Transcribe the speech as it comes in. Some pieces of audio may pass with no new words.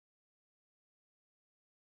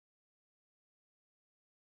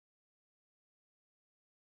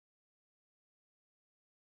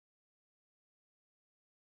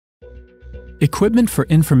Equipment for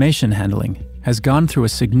information handling has gone through a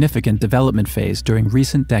significant development phase during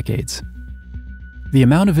recent decades. The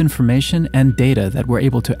amount of information and data that we're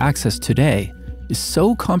able to access today is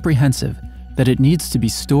so comprehensive that it needs to be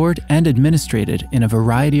stored and administrated in a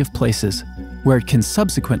variety of places, where it can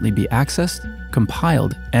subsequently be accessed,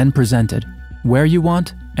 compiled, and presented where you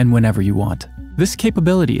want and whenever you want. This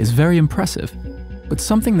capability is very impressive, but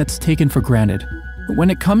something that's taken for granted. But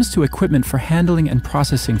when it comes to equipment for handling and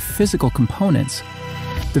processing physical components,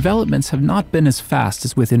 developments have not been as fast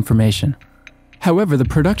as with information. However, the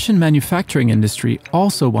production manufacturing industry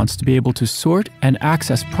also wants to be able to sort and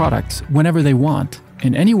access products whenever they want,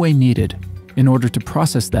 in any way needed, in order to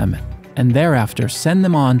process them and thereafter send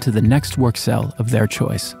them on to the next work cell of their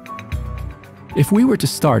choice. If we were to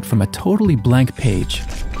start from a totally blank page,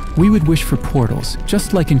 we would wish for portals,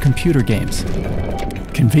 just like in computer games.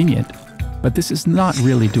 Convenient, but this is not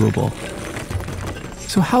really doable.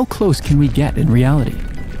 So how close can we get in reality?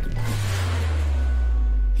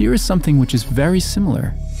 Here is something which is very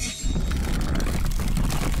similar.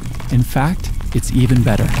 In fact, it's even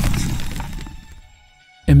better.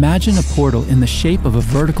 Imagine a portal in the shape of a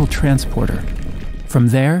vertical transporter. From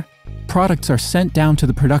there, products are sent down to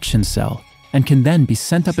the production cell and can then be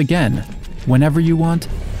sent up again, whenever you want,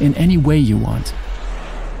 in any way you want,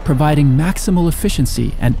 providing maximal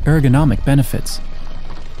efficiency and ergonomic benefits,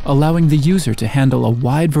 allowing the user to handle a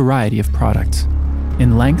wide variety of products,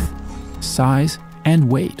 in length, size,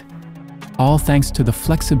 and weight, all thanks to the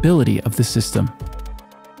flexibility of the system.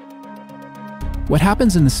 What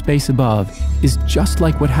happens in the space above is just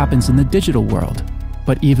like what happens in the digital world,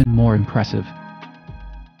 but even more impressive.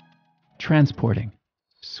 Transporting,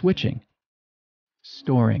 switching,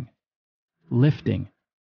 storing, lifting,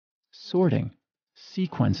 sorting,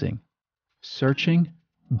 sequencing, searching,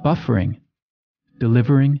 buffering,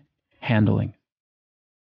 delivering, handling.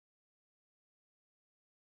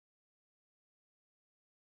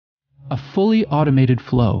 A fully automated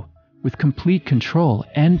flow with complete control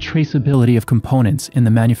and traceability of components in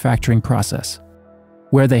the manufacturing process.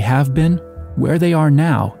 Where they have been, where they are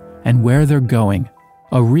now, and where they're going.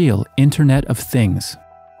 A real Internet of Things.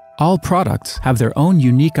 All products have their own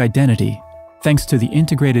unique identity, thanks to the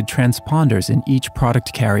integrated transponders in each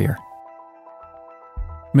product carrier.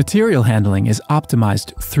 Material handling is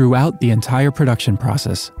optimized throughout the entire production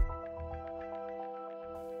process,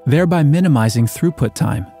 thereby minimizing throughput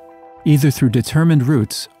time, either through determined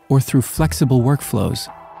routes or through flexible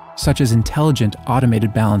workflows, such as intelligent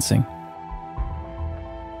automated balancing.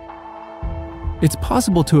 It's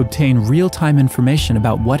possible to obtain real-time information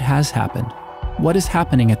about what has happened, what is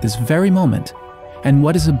happening at this very moment, and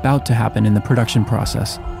what is about to happen in the production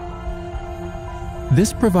process.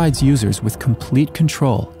 This provides users with complete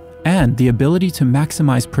control and the ability to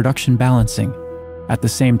maximize production balancing. At the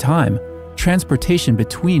same time, transportation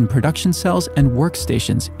between production cells and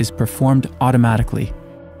workstations is performed automatically,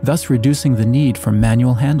 thus reducing the need for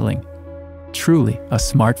manual handling. Truly a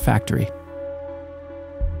smart factory.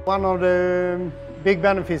 One of the big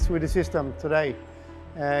benefits with the system today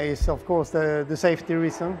is of course the safety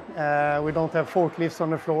reason. We don't have forklifts on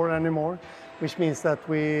the floor anymore, which means that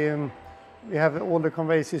we have all the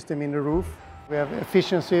conveyor system in the roof. We have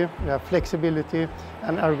efficiency, we have flexibility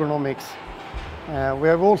and ergonomics. We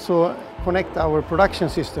have also connected our production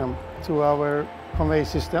system to our conveyor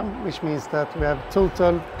system, which means that we have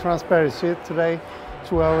total transparency today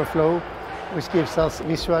through our flow, which gives us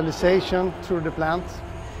visualization through the plant.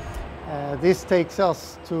 This takes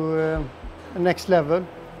us to the next level,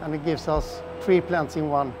 and it gives us 3 plants in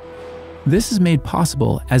one. This is made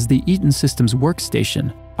possible as the Eton Systems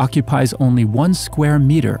workstation occupies only 1 square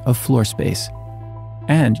meter of floor space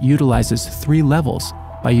and utilizes 3 levels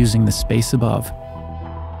by using the space above.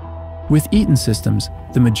 With Eton Systems,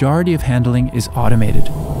 the majority of handling is automated.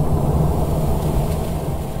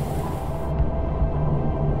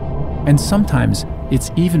 And sometimes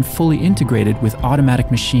it's even fully integrated with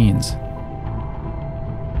automatic machines.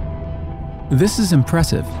 This is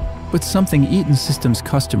impressive, but something Eton Systems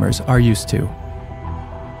customers are used to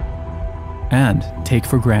and take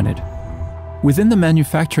for granted. Within the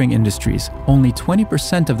manufacturing industries, only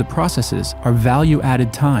 20% of the processes are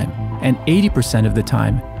value-added time, and 80% of the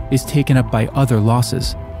time is taken up by other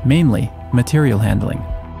losses, mainly material handling.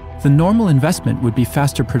 The normal investment would be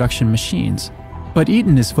faster production machines, but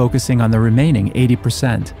Eton is focusing on the remaining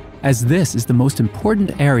 80%, as this is the most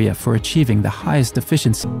important area for achieving the highest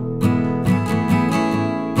efficiency.